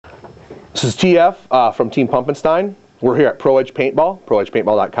This is TF from Team Pumpenstein. We're here at Pro Edge Paintball,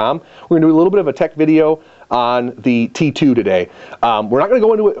 proedgepaintball.com. We're going to do a little bit of a tech video on the T2 today. We're not going to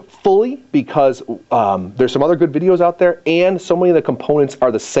go into it fully because there's some other good videos out there, and so many of the components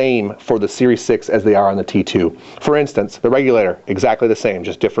are the same for the Series 6 as they are on the T2. For instance, the regulator, exactly the same,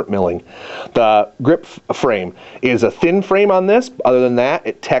 just different milling. The grip frame is a thin frame on this. Other than that,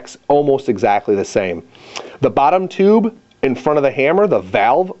 it techs almost exactly the same. The bottom tube in front of the hammer, the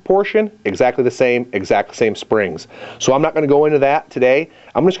valve portion, exactly the same, exact same springs. So I'm not going to go into that today.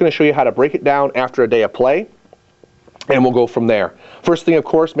 I'm just going to show you how to break it down after a day of play, and we'll go from there. First thing, of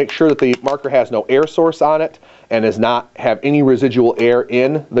course, make sure that the marker has no air source on it and does not have any residual air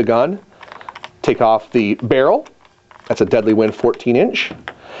in the gun. Take off the barrel. That's a Deadly Wind 14-inch.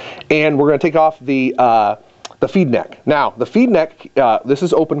 And we're going to take off the feed neck. Now, the feed neck, this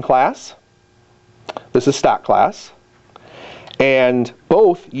is open class. This is stock class. And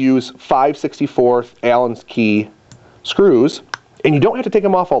both use 5/64 Allen key screws, and you don't have to take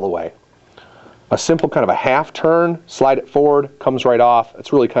them off all the way. A simple kind of a half turn, slide it forward, comes right off.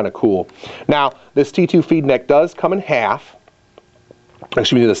 It's really kind of cool. Now, this T2 feed neck does come in half.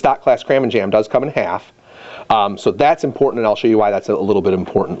 Excuse me, the stock class cram and jam does come in half. So that's important, and I'll show you why that's a little bit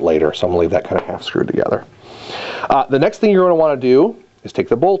important later. So I'm going to leave that kind of half screwed together. The next thing you're going to want to do is take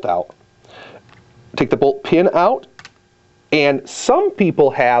the bolt out. Take the bolt pin out. And some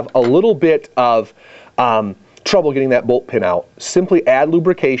people have a little bit of trouble getting that bolt pin out. Simply add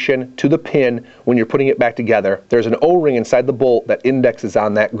lubrication to the pin when you're putting it back together. There's an O-ring inside the bolt that indexes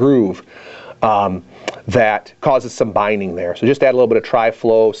on that groove that causes some binding there. So just add a little bit of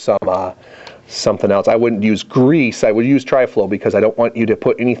Tri-Flow, something else. I wouldn't use grease, I would use Tri-Flow because I don't want you to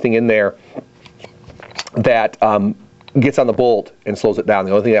put anything in there that gets on the bolt and slows it down.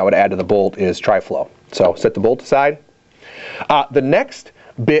 The only thing I would add to the bolt is Tri-Flow. So set the bolt aside. The next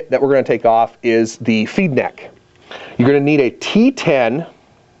bit that we're going to take off is the feed neck. You're going to need a T10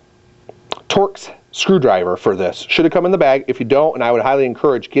 Torx screwdriver for this. Should have come in the bag. If you don't, and I would highly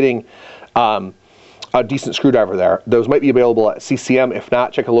encourage getting a decent screwdriver there. Those might be available at CCM. If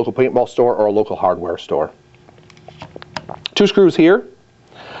not, check a local paintball store or a local hardware store. 2 screws here.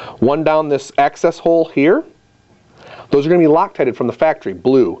 1 down this access hole here. Those are going to be Loctited from the factory,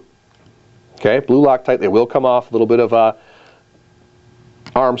 blue. Okay, blue Loctite. They will come off. A little bit of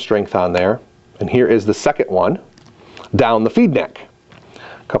arm strength on there. And here is the second one down the feed neck.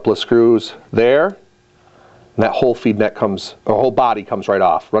 A couple of screws there. And that whole feed neck comes, or whole body comes right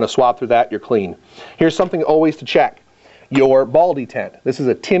off. Run a swab through that, you're clean. Here's something always to check. Your ball detent. This is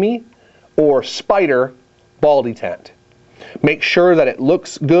a Timmy or Spider ball detent. Make sure that it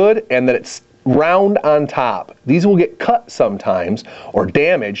looks good and that it's round on top. These will get cut sometimes or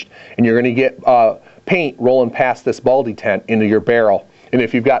damaged, and you're going to get paint rolling past this ball detent into your barrel. And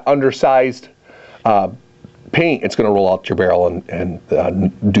if you've got undersized paint, it's going to roll out your barrel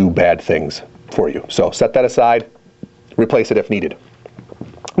and do bad things for you. So set that aside, replace it if needed.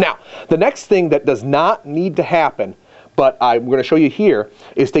 Now, the next thing that does not need to happen, but I'm going to show you here,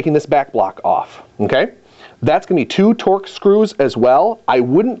 is taking this back block off. Okay? That's going to be 2 Torx screws as well. I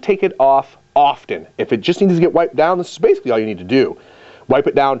wouldn't take it off often. If it just needs to get wiped down, this is basically all you need to do. Wipe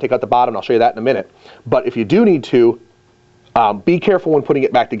it down, take out the bottom, and I'll show you that in a minute. But if you do need to, be careful when putting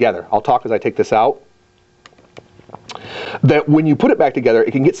it back together. I'll talk as I take this out. That when you put it back together,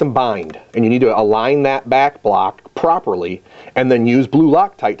 it can get some bind, and you need to align that back block properly, and then use blue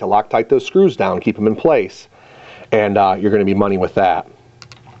Loctite to Loctite those screws down, keep them in place, and you're going to be money with that.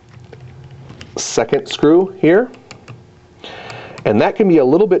 Second screw here, and that can be a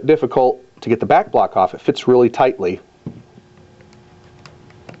little bit difficult to get the back block off. It fits really tightly.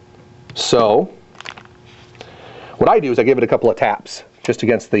 So what I do is I give it a couple of taps just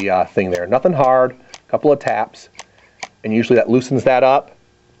against the thing there. Nothing hard, a couple of taps, and usually that loosens that up,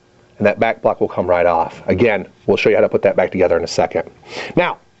 and that back block will come right off. Again, we'll show you how to put that back together in a second.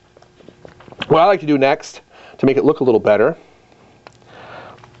 Now, what I like to do next to make it look a little better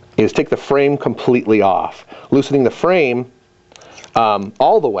is take the frame completely off. Loosening the frame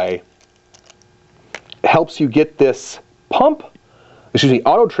all the way helps you get this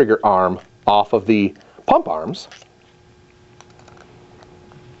auto trigger arm off of the pump arms.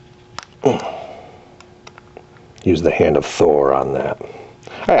 Use the hand of Thor on that.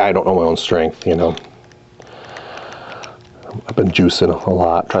 I don't know my own strength, you know. I've been juicing a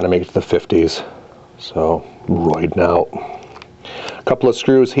lot, trying to make it to the 50s. So, roiding out. A couple of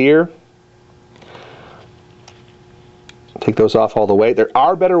screws here. Take those off all the way. There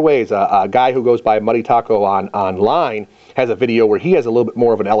are better ways. A guy who goes by Muddy Taco online has a video where he has a little bit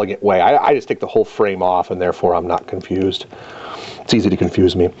more of an elegant way. I just take the whole frame off, and therefore I'm not confused. It's easy to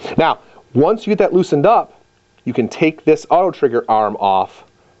confuse me. Now, Once you get that loosened up, you can take this auto trigger arm off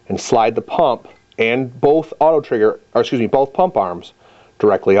and slide the pump and both both pump arms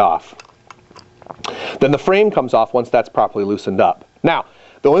directly off. Then the frame comes off once that's properly loosened up. Now,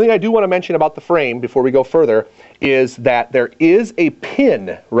 the only thing I do want to mention about the frame before we go further is that there is a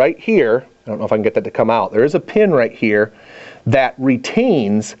pin right here. I don't know if I can get that to come out. There is a pin right here that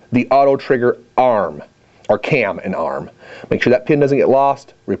retains the auto trigger arm, or cam and arm. Make sure that pin doesn't get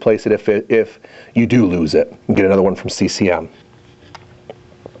lost. Replace it if you do lose it. And get another one from CCM.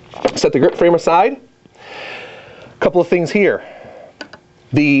 Set the grip frame aside. A couple of things here.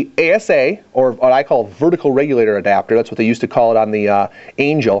 The ASA, or what I call vertical regulator adapter, that's what they used to call it on the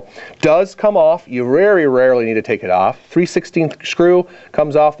Angel, does come off. You very rarely need to take it off. 3/16 screw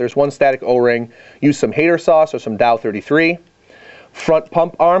comes off. There's one static O-ring. Use some hater sauce or some Dow 33. Front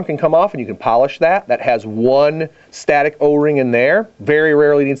pump arm can come off and you can polish that. That has one static O-ring in there. Very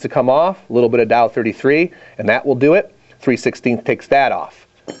rarely needs to come off. A little bit of Dow 33 and that will do it. 3/16 takes that off.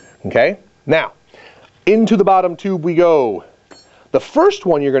 Okay? Now, into the bottom tube we go. The first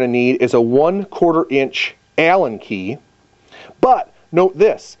one you're going to need is a 1/4 inch Allen key. But note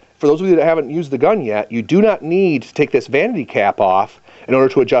this, for those of you that haven't used the gun yet, you do not need to take this vanity cap off in order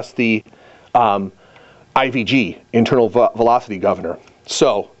to adjust the IVG, internal velocity governor.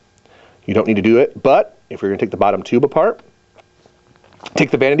 So you don't need to do it, but if you're going to take the bottom tube apart,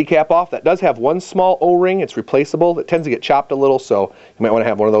 take the vanity cap off. That does have one small O-ring. It's replaceable. It tends to get chopped a little, so you might want to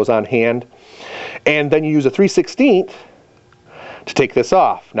have one of those on hand. And then you use a 3/16 to take this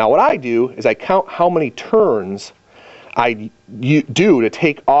off. Now what I do is I count how many turns I do to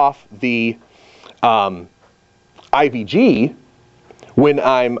take off the IVG when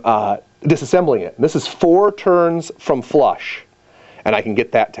I'm disassembling it. This is 4 turns from flush, and I can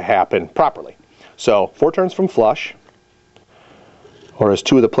get that to happen properly. So 4 turns from flush, or as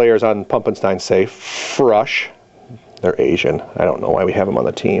 2 of the players on Pumpenstein say, frush. They're Asian. I don't know why we have them on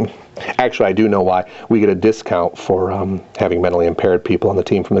the team. Actually, I do know why. We get a discount for having mentally impaired people on the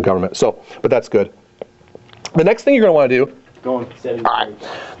team from the government. So, but that's good. The next thing you're going to want to do.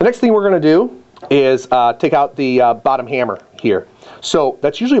 The next thing we're going to do is take out the bottom hammer here. So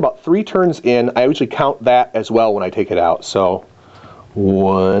that's usually about 3 turns in. I usually count that as well when I take it out. So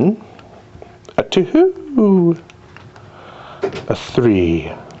 1, a 2, a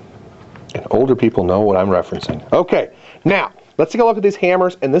 3. And older people know what I'm referencing. Okay, now let's take a look at these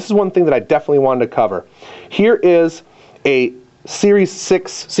hammers, and this is one thing that I definitely wanted to cover. Here is a Series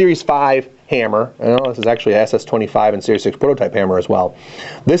 6, Series 5 hammer. I know this is actually a SS25 and Series 6 prototype hammer as well.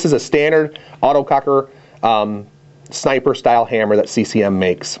 This is a standard autococker sniper style hammer that CCM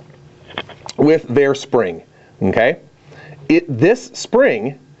makes with their spring. Okay, this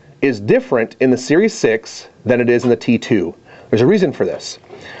spring is different in the Series 6 than it is in the T2. There's a reason for this.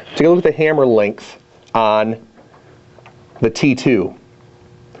 Take a look at the hammer length on the T2.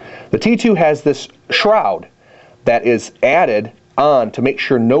 The T2 has this shroud that is added on to make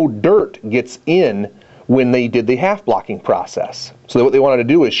sure no dirt gets in when they did the half blocking process. So what they wanted to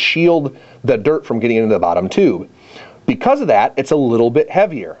do is shield the dirt from getting into the bottom tube. Because of that, it's a little bit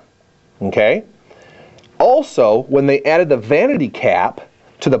heavier. Okay? Also, when they added the vanity cap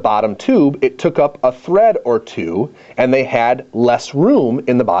to the bottom tube, it took up a thread or 2, and they had less room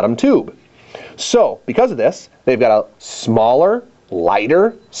in the bottom tube. So, because of this, they've got a smaller,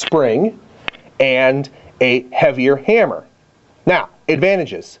 lighter spring and a heavier hammer. Now,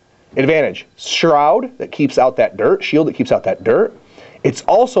 advantages. Advantage, shroud that keeps out that dirt, shield that keeps out that dirt. It's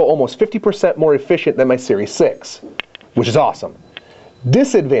also almost 50% more efficient than my Series 6, which is awesome.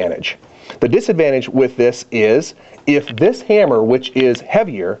 Disadvantage. The disadvantage with this is if this hammer, which is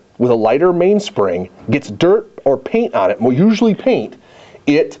heavier with a lighter mainspring, gets dirt or paint on it, more usually paint,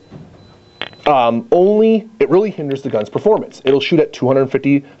 it really hinders the gun's performance. It'll shoot at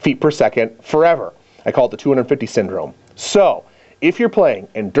 250 feet per second forever. I call it the 250 syndrome. So, if you're playing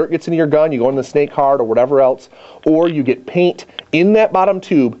and dirt gets into your gun, you go into the snake hard or whatever else, or you get paint in that bottom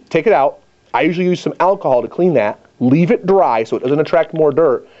tube, take it out. I usually use some alcohol to clean that, leave it dry so it doesn't attract more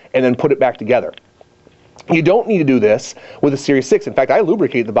dirt, and then put it back together. You don't need to do this with a Series 6. In fact, I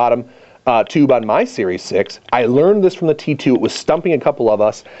lubricate the bottom tube on my Series 6. I learned this from the T2. It was stumping a couple of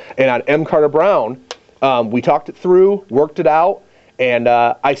us, and on M. Carter Brown, we talked it through, worked it out, and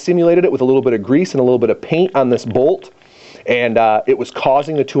I simulated it with a little bit of grease and a little bit of paint on this bolt, and it was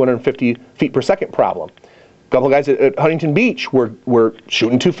causing the 250 feet per second problem. A couple of guys at Huntington Beach were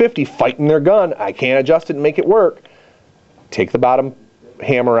shooting 250, fighting their gun. I can't adjust it and make it work. Take the bottom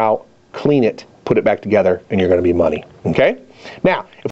hammer out, clean it, put it back together, and you're going to be money. Okay? Now, if